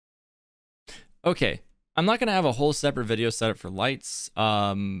Okay, I'm not gonna have a whole separate video set up for lights,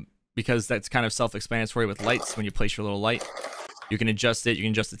 because that's kind of self-explanatory with lights. When you place your little light, you can adjust it. You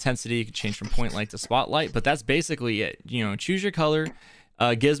can adjust intensity. You can change from point light to spotlight. But that's basically it. You know, choose your color.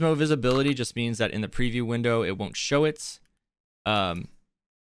 Gizmo visibility just means that in the preview window it won't show it.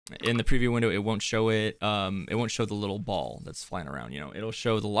 In the preview window it won't show it. It won't show the little ball that's flying around. You know, it'll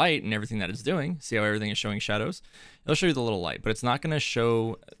show the light and everything that it's doing. See how everything is showing shadows? It'll show you the little light, but it's not going to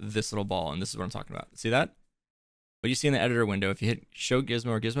show this little ball. And this is what I'm talking about. See that? What you see in the editor window, if you hit show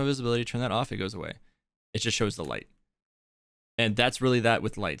gizmo or gizmo visibility, turn that off, it goes away. It just shows the light. And that's really that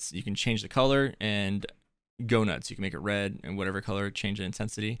with lights. You can change the color and go nuts. You can make it red and whatever color, change the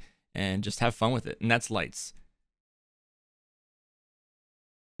intensity, and just have fun with it. And that's lights.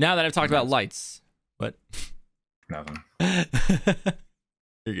 Now that I've talked about lights, what? Nothing.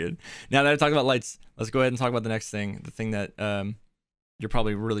 You're good. Now that I've talked about lights, let's go ahead and talk about the next thing. The thing that you're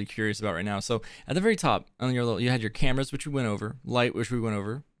probably really curious about right now. So at the very top on your little, you had your cameras, which we went over, light, which we went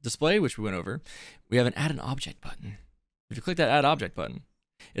over, display, which we went over. We have an add an object button. If you click that add object button,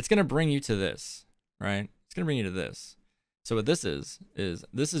 it's going to bring you to this, right? It's going to bring you to this. So what this is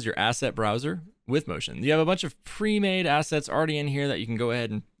this is your asset browser with motion. You have a bunch of pre-made assets already in here that you can go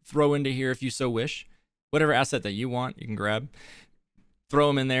ahead and throw into here if you so wish. Whatever asset that you want, you can grab, throw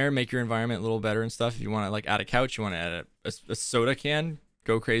them in there, make your environment a little better and stuff. If you want to like add a couch, you want to add a soda can,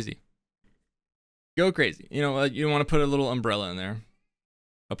 go crazy. Go crazy. You know, you want to put a little umbrella in there.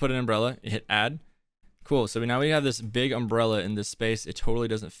 I'll put an umbrella, you hit add. Cool, so now we have this big umbrella in this space. It totally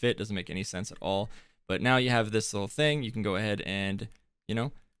doesn't fit, doesn't make any sense at all. But now you have this little thing, you can go ahead and, you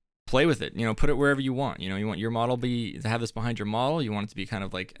know, play with it. You know, put it wherever you want. You know, you want your model to have this behind your model. You want it to be kind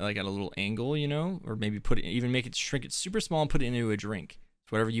of like at a little angle, you know, or maybe even make it, shrink it super small and put it into a drink.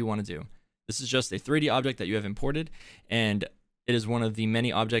 It's whatever you want to do. This is just a 3D object that you have imported, and it is one of the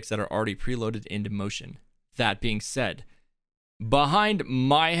many objects that are already preloaded into motion. That being said, behind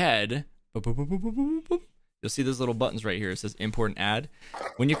my head, you'll see those little buttons right here. It says import and add.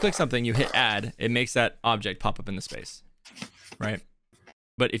 When you click something, you hit add, it makes that object pop up in the space, right?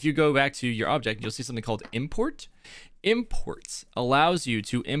 But if you go back to your object, you'll see something called import. Imports allows you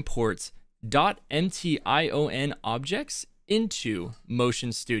to import .mtion objects into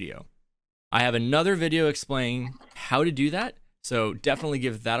Motion Studio. I have another video explaining how to do that, so definitely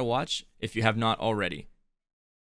give that a watch if you have not already.